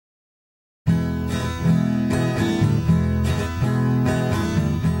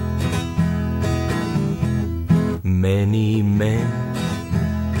Many men,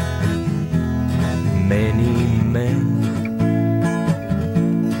 many men,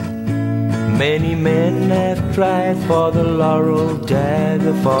 many men have tried for the laurel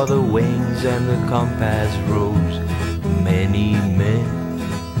dagger, for the wings and the compass rose. Many men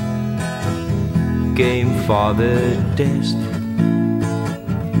came for the test.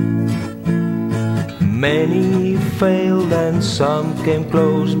 Many failed and some came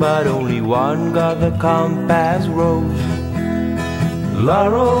close, but only one got the compass rose.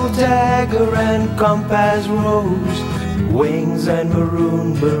 Laurel dagger and compass rose, wings and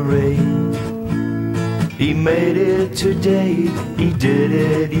maroon beret. He made it today, he did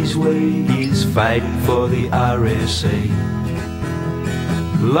it his way. He's fighting for the RSA.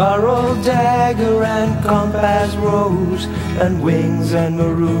 Laurel dagger and compass rose, and wings and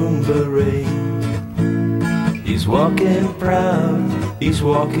maroon beret. He's walking proud, he's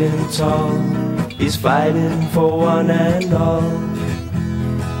walking tall, he's fighting for one and all.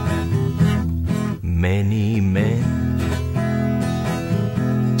 Many men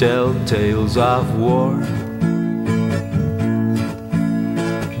tell tales of war,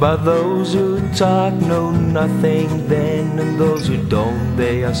 but those who talk know nothing then, and those who don't,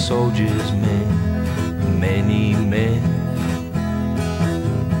 they are soldiers' men. Many men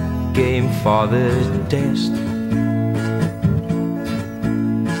came for the test.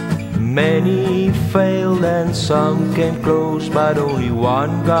 Many failed and some came close, but only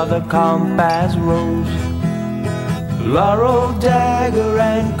one got the compass rose. Laurel dagger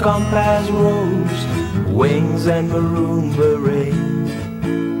and compass rose, wings and maroon beret.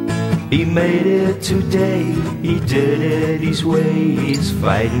 He made it today, he did it his way. He's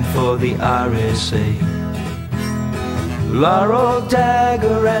fighting for the RSA. Laurel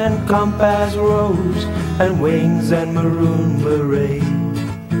dagger and compass rose, and wings and maroon beret.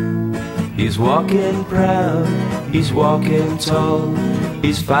 He's walking proud, he's walking tall,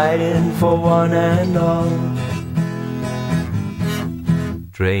 he's fighting for one and all.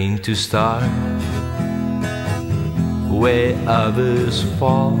 Trained to start where others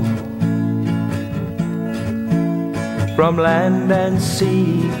fall, from land and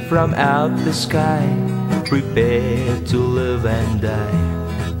sea, from out the sky, prepared to live and die.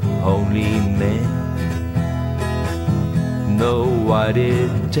 Only men know what it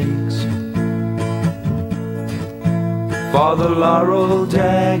takes. For the laurel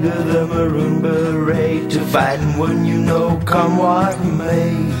dagger, the maroon beret, to fight and win, you know, come what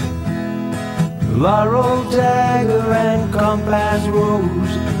may. Laurel dagger and compass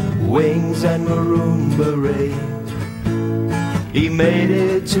rose, wings and maroon beret. He made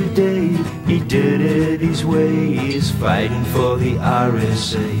it today, he did it his way. He's fighting for the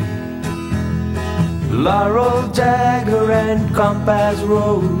RSA. Laurel dagger and compass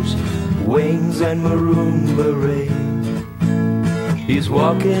rose, wings and maroon beret. He's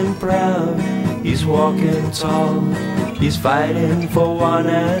walking proud, he's walking tall, he's fighting for one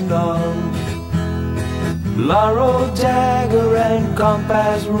and all. Laurel dagger and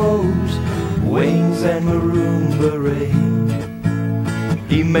compass rose, wings and maroon beret.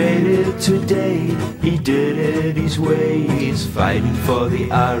 He made it today, he did it his way. He's fighting for the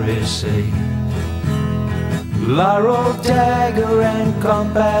RSA. Laurel dagger and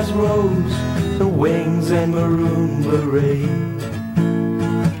compass rose, the wings and maroon beret.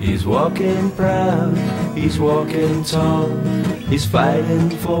 He's walking proud, he's walking tall, he's fighting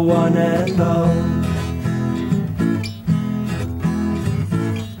for one and all.